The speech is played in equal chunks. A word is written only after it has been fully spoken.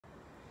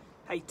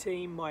Hey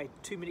team, my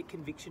 2-minute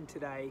conviction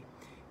today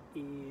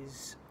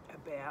is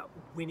about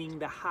winning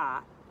the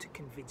heart to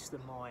convince the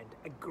mind.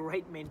 A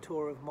great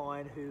mentor of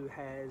mine who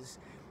has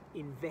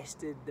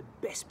invested the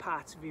best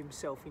parts of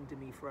himself into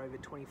me for over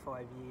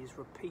 25 years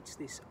repeats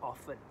this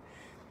often.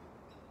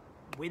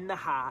 Win the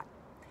heart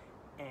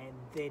and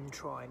then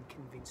try and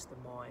convince the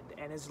mind.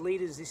 And as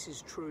leaders, this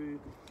is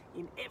true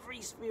in every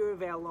sphere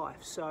of our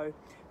life. So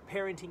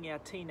parenting our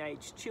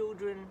teenage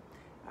children,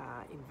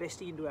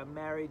 investing into our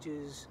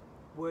marriages,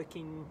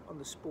 working on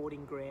the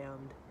sporting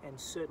ground, and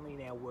certainly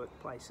in our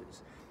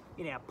workplaces.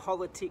 In our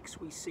politics,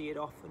 we see it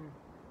often.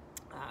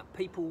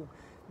 People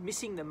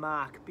missing the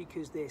mark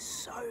because they're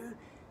so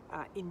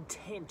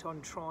intent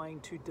on trying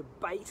to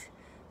debate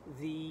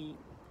the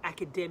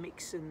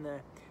academics and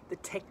the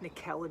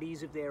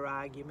technicalities of their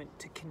argument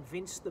to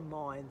convince the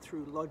mind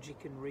through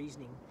logic and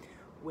reasoning,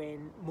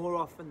 when more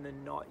often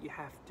than not you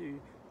have to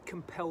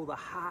compel the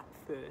heart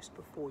first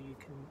before you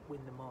can win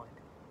the mind.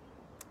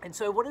 And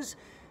so what does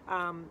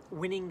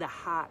winning the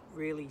heart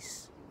really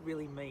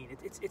mean?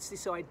 It's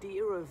this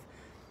idea of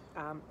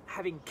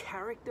having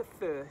character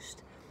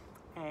first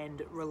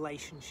and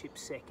relationship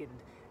second,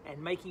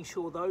 and making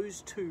sure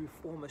those two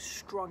form a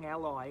strong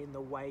ally in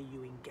the way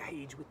you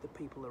engage with the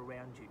people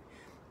around you.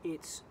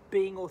 It's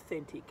being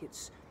authentic,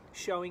 it's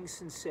showing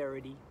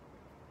sincerity,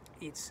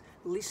 it's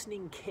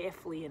listening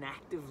carefully and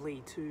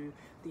actively to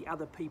the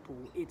other people,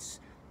 it's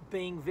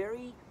being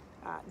very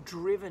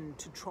driven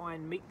to try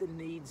and meet the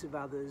needs of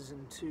others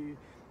and to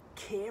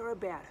care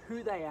about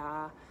who they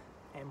are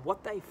and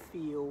what they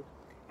feel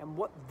and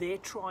what they're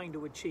trying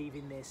to achieve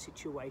in their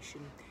situation.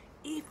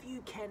 If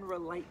you can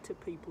relate to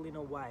people in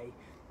a way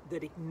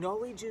that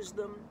acknowledges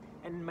them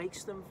and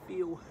makes them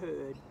feel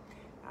heard,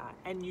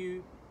 and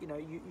you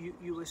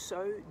are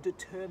so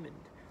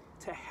determined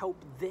to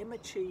help them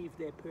achieve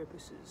their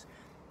purposes,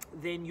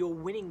 then you're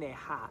winning their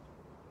heart,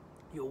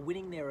 you're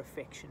winning their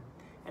affection,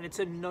 and it's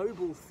a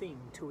noble thing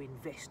to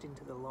invest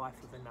into the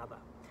life of another.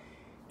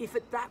 If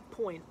at that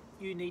point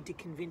you need to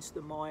convince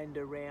the mind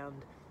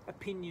around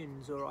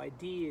opinions or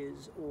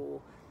ideas or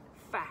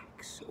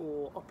facts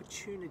or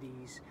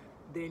opportunities,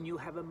 then you'll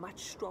have a much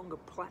stronger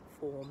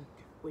platform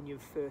when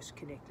you've first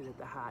connected at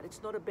the heart.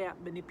 It's not about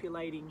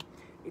manipulating,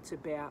 it's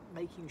about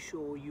making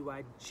sure you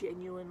are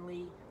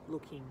genuinely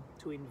looking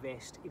to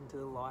invest into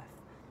the life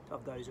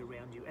of those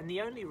around you. And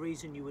the only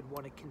reason you would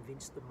want to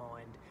convince the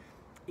mind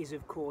is,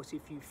 of course,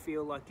 if you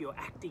feel like you're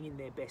acting in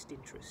their best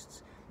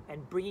interests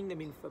and bringing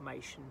them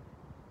information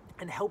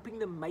and helping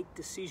them make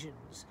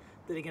decisions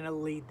that are going to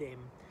lead them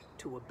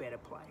to a better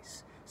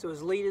place. So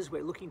as leaders,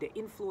 we're looking to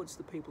influence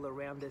the people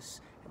around us,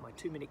 and my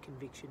 2-minute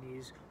conviction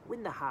is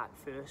win the heart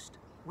first,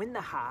 win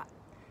the heart,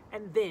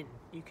 and then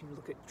you can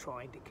look at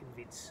trying to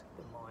convince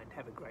the mind.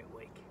 Have a great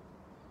week.